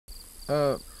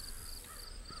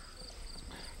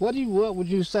What would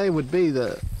you say would be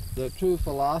the true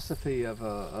philosophy of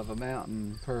a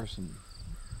mountain person?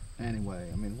 Anyway,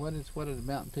 I mean, what do the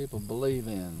mountain people believe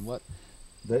in? What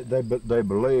they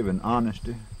believe in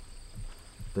honesty.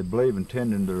 They believe in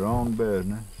tending their own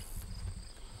business,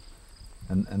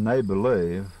 and they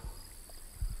believe.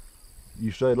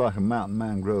 You say like a mountain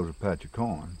man grows a patch of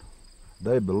corn.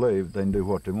 They believe they can do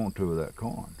what they want to with that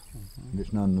corn.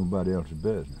 It's none of nobody else's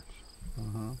business.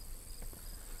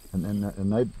 And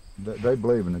they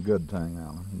believe in a good thing,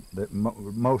 Alan.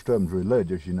 Most of them's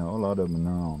religious, you know. A lot of them in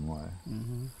their own way.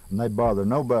 And they bother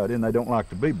nobody, and they don't like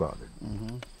to be bothered.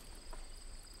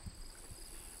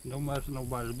 Don't mess with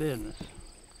nobody's business.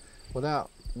 Without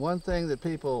one thing that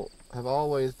people have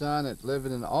always done at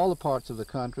living in all the parts of the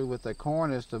country with their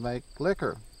corn is to make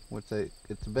liquor, which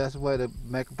it's the best way to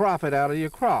make a profit out of your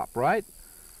crop, right?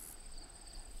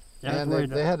 Yeah,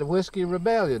 and they had the Whiskey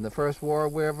Rebellion, the first war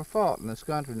we ever fought in this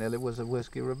country. Nearly was a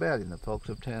Whiskey Rebellion. The folks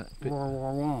of World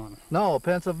War I. No,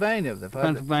 Pennsylvania.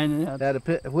 Pennsylvania. They had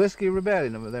a Whiskey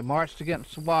Rebellion. They marched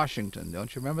against Washington.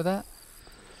 Don't you remember that?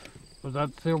 Was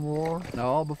that the Civil War?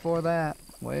 No, before that.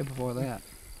 Way before that.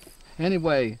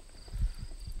 Anyway,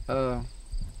 you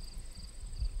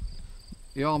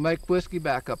all make whiskey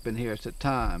back up in here at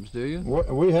times, do you?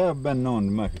 We have been known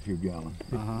to make a few gallons.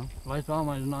 Last time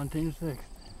was 1960.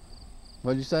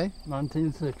 What'd you say?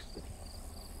 1960.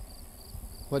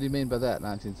 What do you mean by that,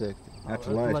 1960? That's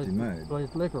the last he made.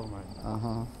 Last liquor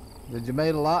made. Did you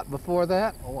make a lot before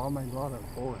that? Oh, I made a lot of it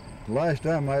before it. The last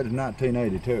time I made is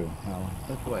 1982, Alan.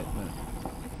 Let's wait a minute.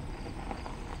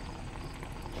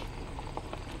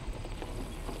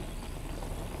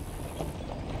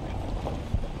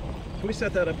 Can we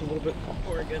set that up a little bit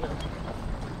more again?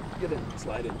 Get it,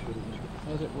 slide into it.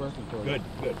 How's it working for you? Good,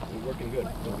 good. It's working good.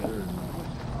 Okay.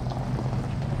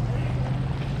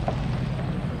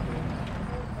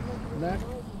 Next.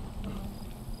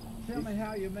 Tell me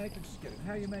how you make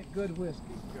good whiskey.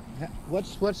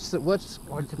 What's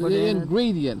the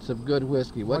ingredients of good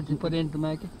whiskey? What you put in to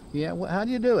make it? Yeah. How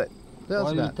do you do it? Tell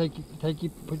us Well, that.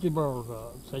 put your barrels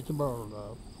up, set your barrels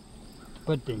up,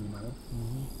 put them, you know.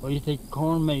 Or you take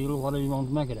cornmeal, whatever you want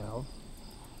to make it out,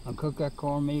 and cook that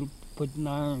cornmeal, put it in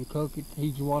there and cook it,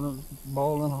 heat your water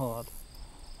boiling hot,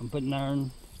 and put it in there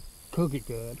and cook it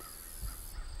good.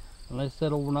 And let it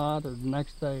set overnight or the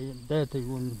next day, day or two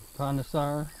when kind of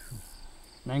sour, and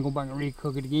then go back and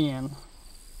recook it again.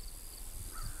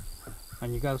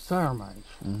 And you got a sour mash.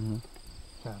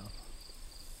 So,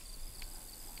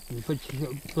 and you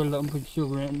fill it up and put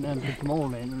sugar in and then put the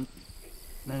mold in and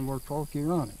then work off you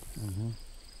run it.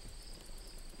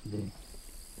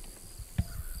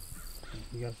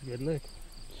 You got to get liquor.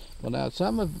 Well, now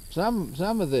some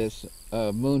of this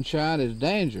moonshine is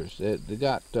dangerous. They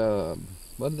got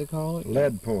what do they call it?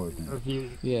 Lead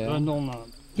poisoning. Yeah.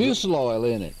 On fusel oil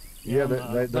in it. Yeah,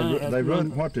 they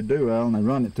run what to do, Alan. They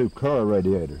run it through car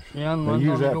radiators. Yeah, they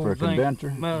use that for a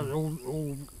condenser.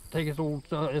 Take this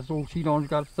old sheet on, it's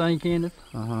got zinc in it.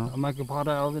 I make a pot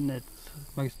out of it and it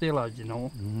makes steel out, you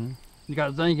know. You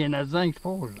got zinc in that zinc's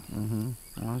poison.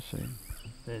 I see.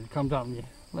 It comes out in your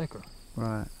liquor.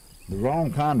 Right. The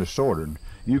wrong kind of sorting.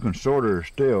 You can solder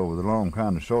still with the wrong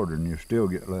kind of sorter and you still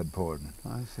get lead poisoning.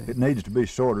 I see. It needs to be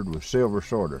sorted with silver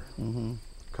sorter,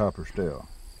 copper steel.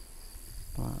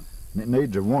 Right. And it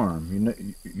needs a worm.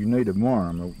 You need a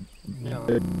worm.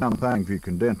 Some things you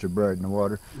condense or bread in the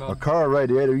water. A car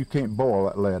radiator, you can't boil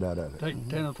that lead out of it. Take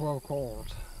 10 or 12 coils.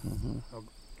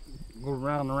 Go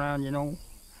round and round, you know.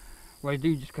 What you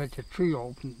do, just cut your tree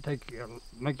off and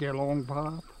make your long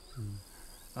pipe.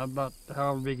 About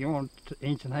however big you want, 1.5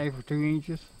 inches or 2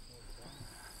 inches.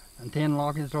 And 10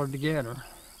 lockets started together.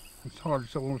 It's hard to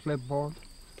sew on slip apart.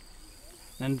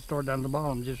 Then start down the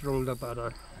bottom, just rolled up out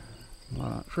of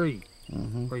a tree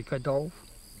where you cut off.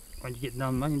 When you get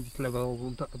done making, just leave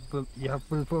you have to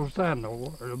put it full of sand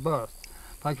over, or a bust.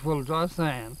 Pack it full of dry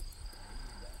sand,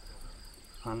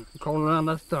 and go around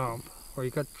that stump where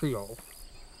you cut the tree off.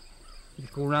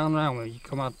 Just go round and round with it. You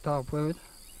come out the top with it,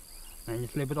 and you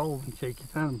slip it over and shake your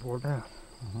sand and pour it down.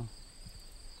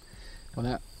 Well,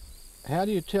 now, how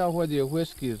do you tell whether your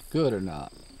whiskey is good or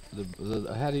not?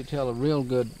 How do you tell a real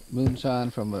good moonshine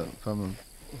from a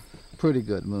pretty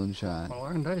good moonshine? Well,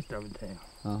 I can taste of it too.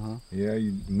 Yeah,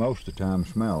 you most of the time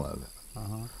smell of it.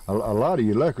 A lot of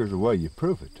your liquors, the way you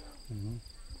proof it.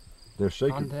 They're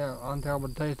secret. I can tell by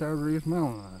the taste of it or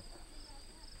smelling of it.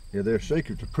 Yeah, they're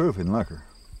secret to proofing liquor.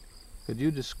 Could you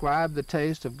describe the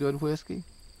taste of good whiskey?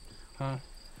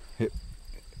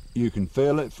 You can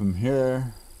feel it from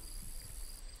here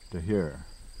to here.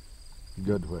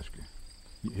 Good whiskey.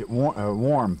 A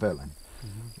warm feeling.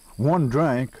 One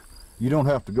drink, you don't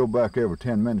have to go back every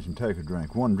 10 minutes and take a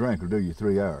drink. One drink will do you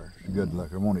 3 hours. Good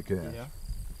liquor, won't it, Cass? Yeah.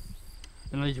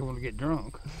 Unless you want to get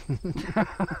drunk.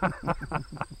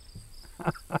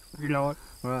 You know what?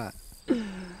 Right.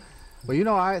 Well, you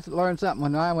know, I learned something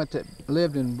when I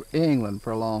lived in England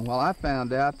for a long while. I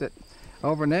found out that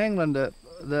over in England, the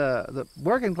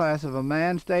working class of a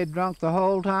man stayed drunk the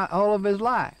whole of his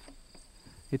life.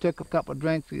 He took a couple of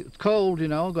drinks. It's cold, you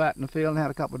know, go out in the field and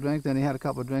had a couple of drinks. Then he had a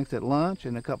couple of drinks at lunch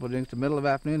and a couple of drinks in the middle of the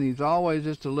afternoon. He was always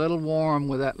just a little warm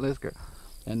with that liquor.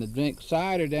 And the drink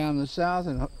cider down in the south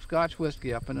and Scotch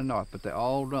whiskey up in the north. But they're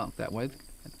all drunk that way.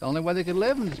 It's the only way they could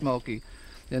live in the Smoky,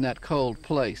 in that cold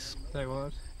place. They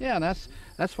was. Yeah, and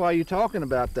that's why you're talking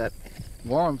about that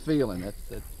warm feeling.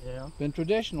 It's Yeah. been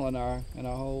traditional in our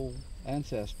whole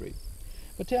ancestry.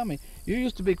 But tell me, you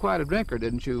used to be quite a drinker,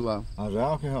 didn't you? I was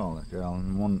alcoholic,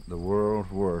 Alan, one of the world's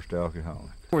worst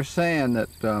alcoholics. You were saying that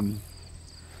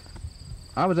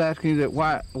I was asking you that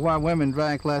why women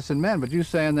drank less than men, but you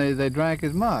saying they drank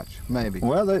as much, maybe.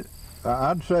 Well,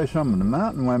 I'd say some of the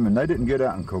mountain women, they didn't get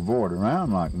out and cavort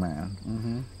around like men.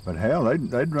 Mm-hmm. But hell,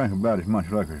 they drank about as much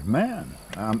liquor as men.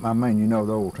 I mean, you know,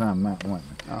 the old-time mountain women.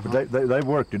 Uh-huh. But they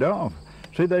worked it off.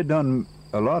 See, they done,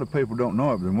 a lot of people don't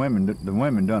know it, but the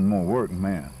women done more work than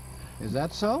men. Is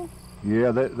that so?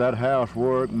 Yeah, that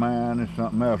housework, man, is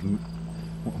something else. And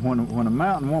when a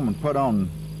mountain woman put on,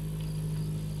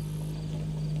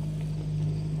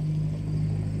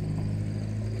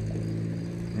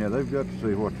 yeah, they've got to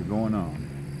see what's going on.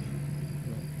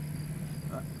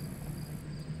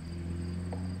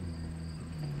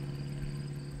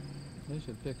 They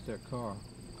should fix their car.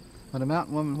 When a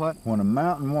mountain woman what? When a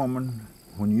mountain woman,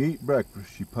 when you eat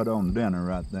breakfast, she put on dinner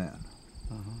right then.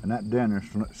 Uh-huh. And that dinner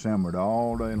simmered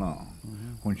all day long.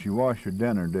 Mm-hmm. When she washed her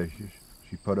dinner dishes,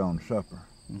 she put on supper.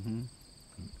 Mm-hmm.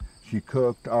 She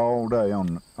cooked all day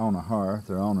on a hearth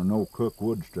or on an old cook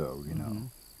wood stove, you know. Mm-hmm.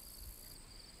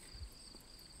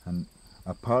 And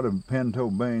a pot of pinto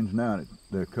beans now,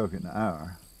 they're cooking an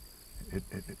hour.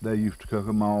 They used to cook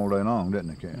them all day long, didn't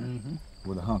they, Karen? Mm-hmm.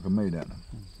 With a hunk of meat in them.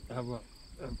 Have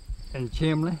in the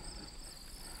chimney,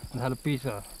 and had a piece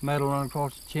of metal run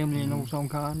across the chimney, you know, some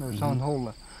kind, or some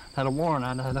hole. Had a warren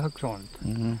on it, had hooks on it.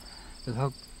 Mm-hmm. Just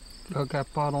hook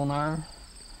that pot on there,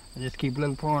 and just keep a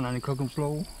little pouring on it, cook them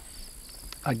slow.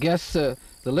 I guess the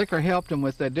liquor helped them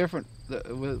with their different,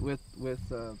 with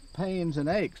pains and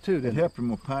aches too, It didn't it? helped them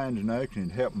with pains and aches,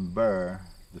 and it helped them bear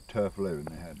the tough living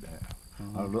they had to have.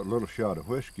 A little shot of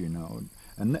whiskey, you know.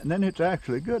 And then it's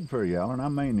actually good for you, Alan. I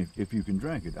mean, if you can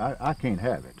drink it. I can't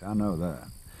have it, I know that.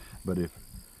 But if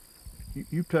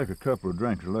you take a couple of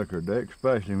drinks of liquor a day,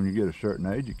 especially when you get a certain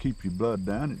age, it keeps your blood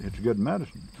down. It's good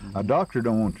medicine. Mm-hmm. A doctor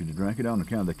don't want you to drink it on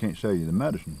account they can't sell you the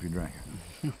medicine if you drink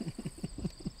it.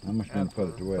 I'm just going to put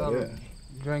it the way it is.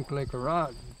 Drink liquor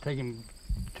right, taking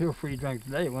 2 or 3 drinks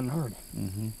a day wouldn't hurt you.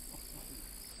 Mm-hmm.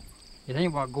 It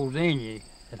ain't what goes in you,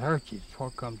 it hurts you, it's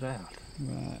what comes out.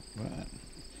 Right, right.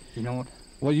 You know what?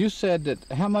 Well, you said that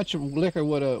how much liquor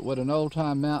would an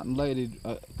old-time mountain lady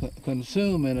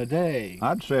consume in a day?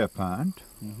 I'd say a pint.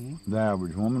 Mm-hmm. The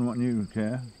average woman, wouldn't you,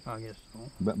 Cass? I guess so.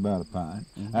 About a pint.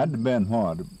 Mhm. That'd have been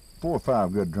what? 4 or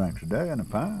 5 good drinks a day and a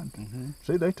pint. Mm-hmm.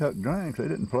 See, they took drinks. They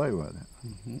didn't play with it.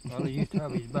 Mm-hmm. Well, they used to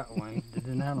have these bat wings. They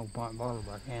didn't have no pint bottle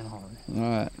back then, hardly.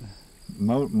 Right.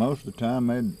 Most of the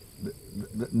time,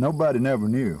 nobody never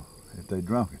knew if they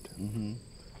drunk it. Mm-hmm.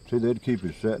 See, they'd keep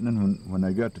it sitting, and when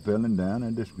they got the feeling down,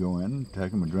 they'd just go in and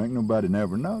take them a drink. Nobody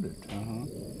never noticed. Uh-huh.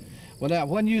 Well, now,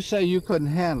 when you say you couldn't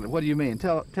handle it, what do you mean?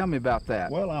 Tell me about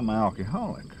that. Well, I'm an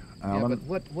alcoholic, Alan.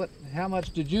 Yeah, but how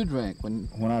much did you drink when?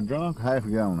 When I drunk, half a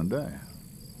gallon a day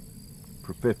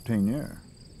for 15 years.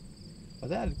 Well,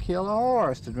 that'd kill a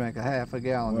horse to drink a half a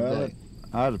gallon Well, a day.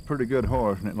 I was a pretty good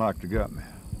horse, and it liked to get me.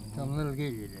 Come a little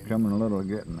get you then. Coming a little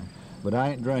getting me. But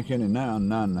I ain't drank any now in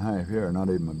 9.5 years, not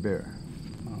even a beer.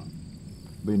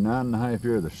 Be 9.5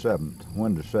 years the 7th.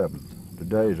 When the 7th?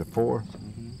 Today's the 4th.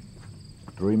 Mm-hmm.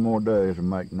 3 more days will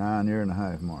make 9.5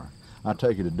 years mark. I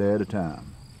take it a day at a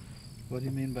time. What do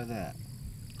you mean by that?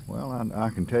 Well,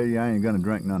 I can tell you I ain't gonna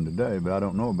drink none today, but I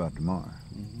don't know about tomorrow.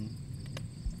 Mm-hmm.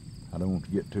 I don't want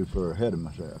to get too far ahead of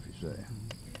myself, you see.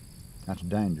 That's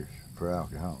dangerous for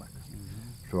alcoholics.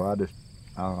 So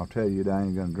I'll tell you that I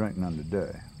ain't gonna drink none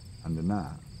today and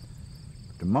tonight.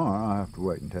 But tomorrow I'll have to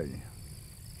wait and tell you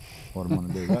what I'm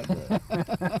gonna do that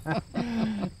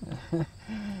day.